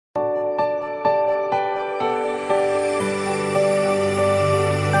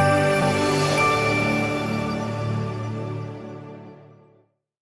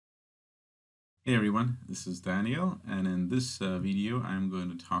Hey everyone, this is Daniel, and in this video I'm going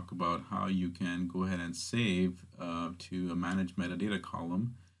to talk about how you can go ahead and save to a managed metadata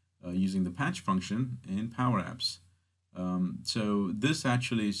column using the patch function in PowerApps. So this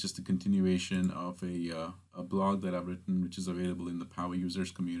actually is just a continuation of a blog that I've written, which is available in the Power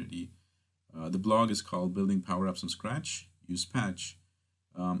Users community. The blog is called Building PowerApps from Scratch, Use Patch.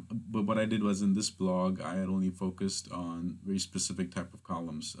 But what I did was in this blog, I had only focused on very specific type of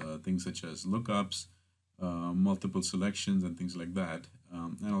columns, things such as lookups, multiple selections, and things like that.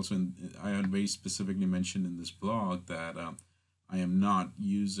 And also, I had very specifically mentioned in this blog that I am not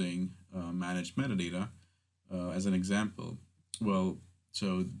using managed metadata as an example. Well,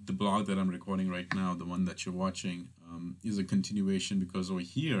 so the blog that I'm recording right now, the one that you're watching, is a continuation because over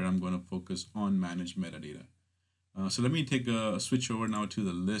here I'm going to focus on managed metadata. So let me take a switch over now to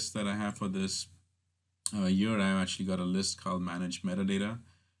the list that I have for this year. I've actually got a list called Manage Metadata.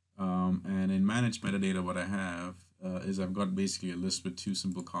 And in Manage Metadata, what I have is I've got basically a list with two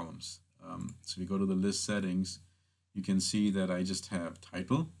simple columns. So if you go to the list settings, you can see that I just have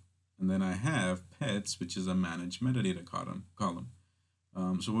title, and then I have pets, which is a Manage Metadata column.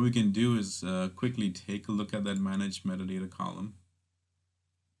 So what we can do is quickly take a look at that Manage Metadata column.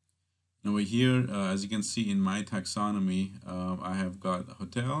 Over here, as you can see in my taxonomy, I have got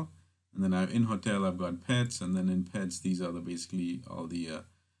hotel, and then in hotel I've got pets, and then in pets these are basically all the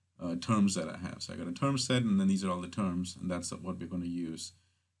terms that I have. So I got a term set, and then these are all the terms, and that's what we're going to use.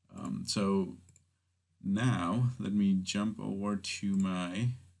 So now let me jump over to my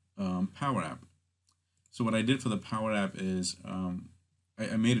Power App. So what I did for the Power App is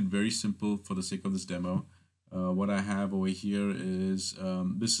I made it very simple for the sake of this demo. What I have over here is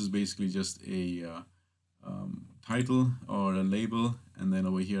this is basically just a title or a label, and then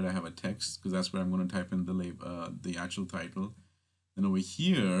over here I have a text because that's where I'm going to type in the label, the actual title. Then over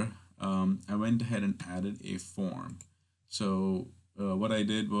here I went ahead and added a form. So what I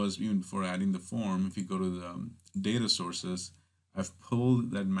did was, even before adding the form, if you go to the data sources, I've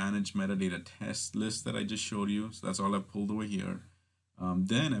pulled that managed metadata test list that I just showed you. So that's all I've pulled over here.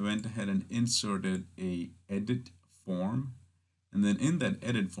 Then I went ahead and inserted a edit form, and then in that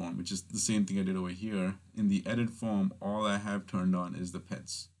edit form, which is the same thing I did over here, in the edit form all I have turned on is the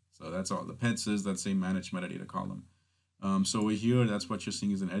pets. So that's all the pets is that same managed metadata column. So over here, that's what you're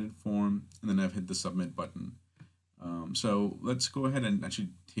seeing is an edit form, and then I've hit the submit button. So let's go ahead and actually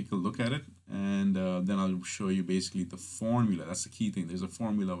take a look at it, and then I'll show you basically the formula. That's the key thing. There's a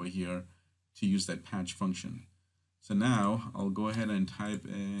formula over here to use that patch function. So now I'll go ahead and type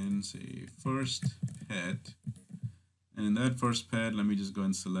in, say, first pet, and in that first pet, let me just go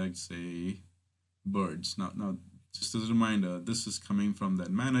and select, say, birds. Now, just as a reminder, this is coming from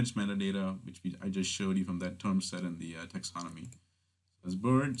that managed metadata, which I just showed you from that term set in the taxonomy. So as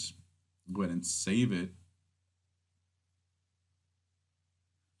birds, go ahead and save it.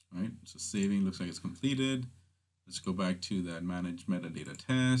 All right, so saving looks like it's completed. Let's go back to that managed metadata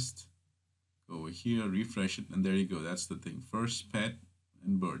test. Over here, refresh it, and there you go. That's the thing. First pet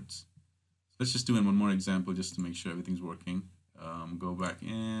and birds. So let's just do one more example just to make sure everything's working. Go back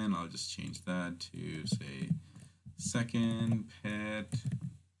in. I'll just change that to, say, second pet.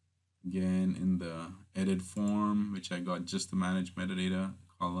 Again, in the edit form, which I got just the managed metadata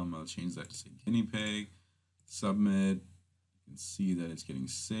column, I'll change that to, say, guinea pig. Submit. You can see that it's getting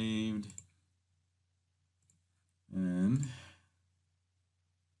saved. And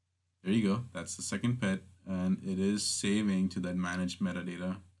there you go. That's the second pet, and it is saving to that managed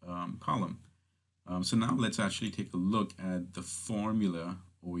metadata column. So now let's actually take a look at the formula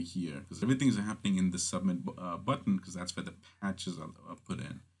over here, because everything is happening in the submit button, because that's where the patches are put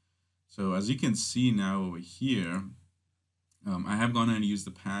in. So as you can see now over here, I have gone and used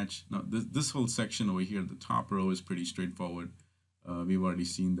the patch. Now this whole section over here, the top row, is pretty straightforward. We've already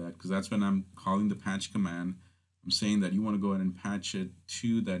seen that, because that's when I'm calling the patch command. I'm saying that you want to go ahead and patch it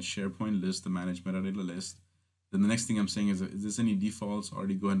to that SharePoint list, the managed metadata list. Then the next thing I'm saying is this any defaults?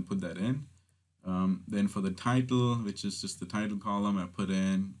 Already go ahead and put that in. Then for the title, which is just the title column, I put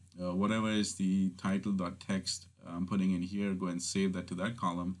in whatever is the title.text I'm putting in here, go ahead and save that to that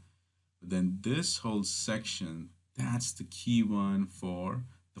column. But then this whole section, that's the key one for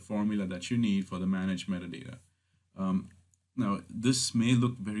the formula that you need for the managed metadata. Now, this may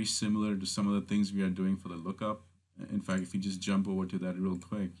look very similar to some of the things we are doing for the lookup. In fact, if you just jump over to that real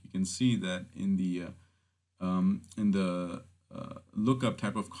quick, you can see that in the lookup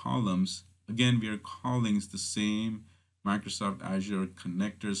type of columns, again, we are calling the same Microsoft Azure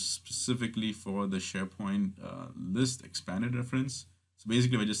connectors specifically for the SharePoint list expanded reference. So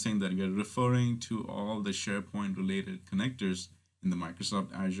basically, we're just saying that we are referring to all the SharePoint related connectors in the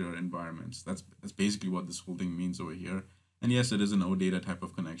Microsoft Azure environments. That's basically what this whole thing means over here. And yes, it is an OData type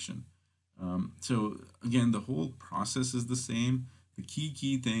of connection. So again, the whole process is the same. The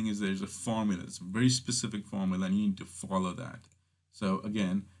key thing is there's a formula. It's a very specific formula, and you need to follow that. So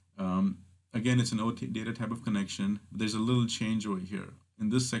again, it's an OData type of connection. But there's a little change over here. In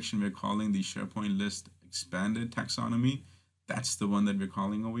this section, we're calling the SharePoint list expanded taxonomy. That's the one that we're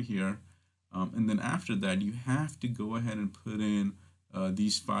calling over here. And then after that, you have to go ahead and put in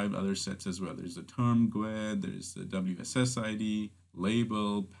these 5 other sets as well. There's the term GUID, there's the WSS ID,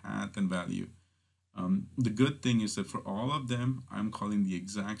 label, path, and value. The good thing is that for all of them, I'm calling the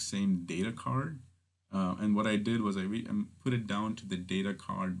exact same data card. And what I did was I put it down to the data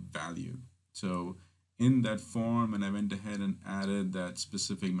card value. So in that form, and I went ahead and added that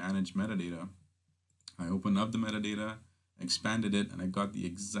specific managed metadata, I opened up the metadata, expanded it, and I got the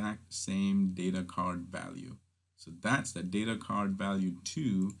exact same data card value. So that's the data card value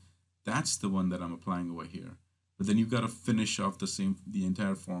 2. That's the one that I'm applying over here. But then you've got to finish off the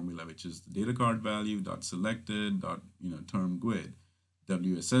entire formula, which is the data card value dot selected dot term GUID,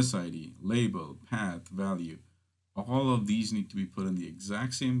 WSS ID, label, path, value. All of these need to be put in the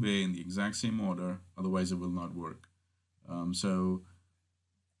exact same way, in the exact same order, otherwise it will not work. In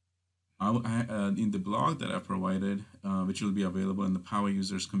the blog that I've provided, which will be available in the Power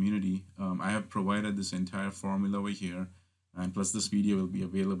Users community, I have provided this entire formula over here, and plus this video will be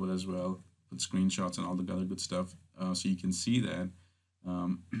available as well with screenshots and all the other good stuff, so you can see that.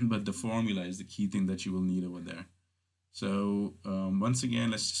 But the formula is the key thing that you will need over there. So once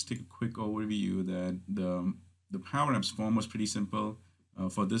again, let's just take a quick overview that the Power Apps form was pretty simple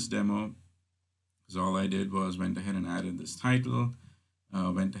for this demo, because all I did was went ahead and added this title,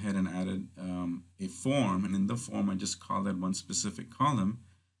 went ahead and added a form, and in the form I just called that one specific column,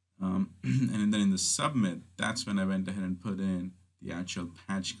 and then in the submit, that's when I went ahead and put in the actual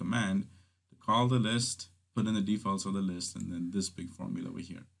patch command to call the list, put in the defaults of the list, and then this big formula over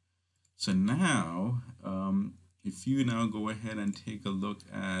here. So now if you now go ahead and take a look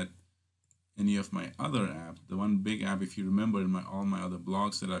at any of my other apps, the one big app, if you remember in all my other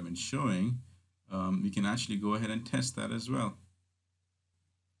blogs that I've been showing, you can actually go ahead and test that as well.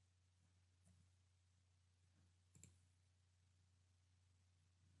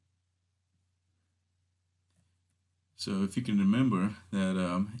 So if you can remember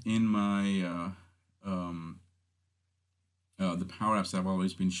that in my the Power Apps, I've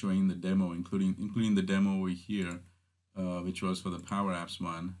always been showing the demo, including the demo over here, which was for the Power Apps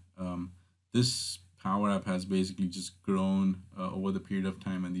one. This Power App has basically just grown over the period of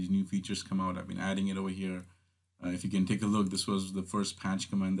time, and these new features come out. I've been adding it over here. If you can take a look, this was the first patch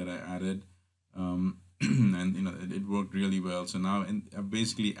command that I added, and it worked really well. So now I've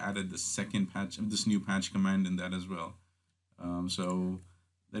basically added the second patch, this new patch command in that as well. So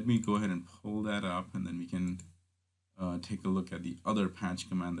let me go ahead and pull that up, and then we can take a look at the other patch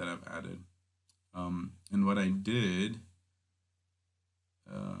command that I've added. And what I did,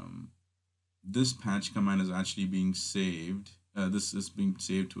 this patch command is actually being saved. This is being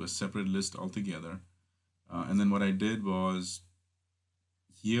saved to a separate list altogether. And then what I did was,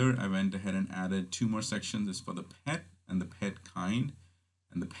 here I went ahead and added 2 more sections. It's for the pet and the pet kind.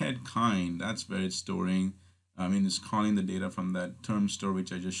 And the pet kind, that's where it's storing, it's calling the data from that term store,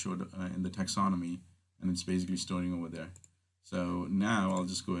 which I just showed in the taxonomy, and it's basically storing over there. So now I'll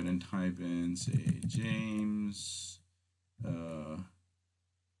just go ahead and type in, say, James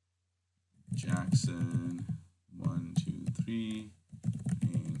Jackson 123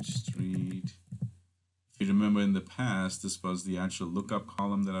 Main Street. If you remember in the past, this was the actual lookup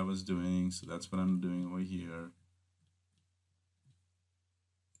column that I was doing, so that's what I'm doing over here.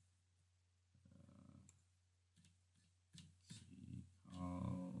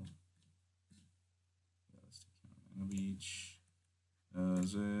 Beach,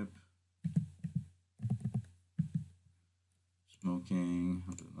 zip, smoking,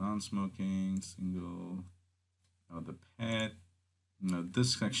 non-smoking, single, the pet. Now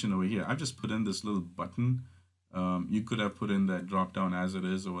this section over here, I've just put in this little button. You could have put in that drop down as it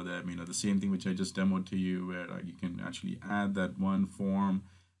is over there. The same thing which I just demoed to you, where you can actually add that one form,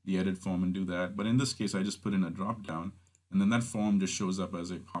 the edit form, and do that. But in this case, I just put in a drop down, and then that form just shows up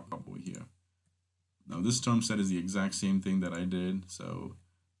as a pop-up over here. Now this term set is the exact same thing that I did. So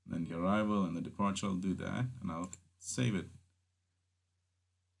then the arrival and the departure, I'll do that, and I'll save it.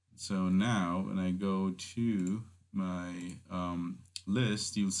 So now when I go to my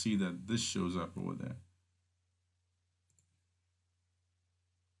list, you'll see that this shows up over there.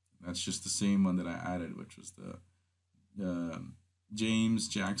 That's just the same one that I added, which was the James,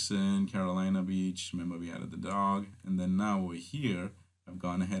 Jackson, Carolina Beach. Remember we added the dog. And then now over here, I've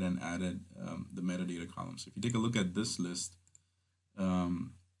gone ahead and added the metadata column. So if you take a look at this list,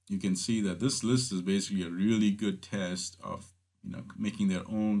 you can see that this list is basically a really good test of making their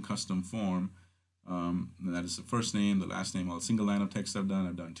own custom form. And that is the first name, the last name, all single line of text I've done.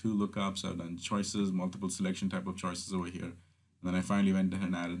 I've done 2 lookups, I've done choices, multiple selection type of choices over here. And then I finally went ahead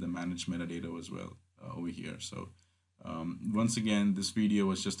and added the managed metadata as well over here. So once again, this video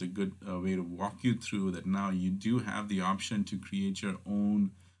was just a good way to walk you through that. Now you do have the option to create your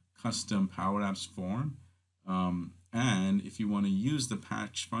own custom Power Apps form. And if you want to use the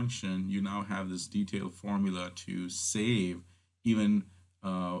patch function, you now have this detailed formula to save even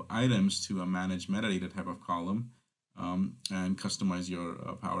items to a managed metadata type of column and customize your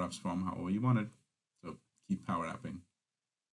Power Apps form however you want it. So keep Power Apping.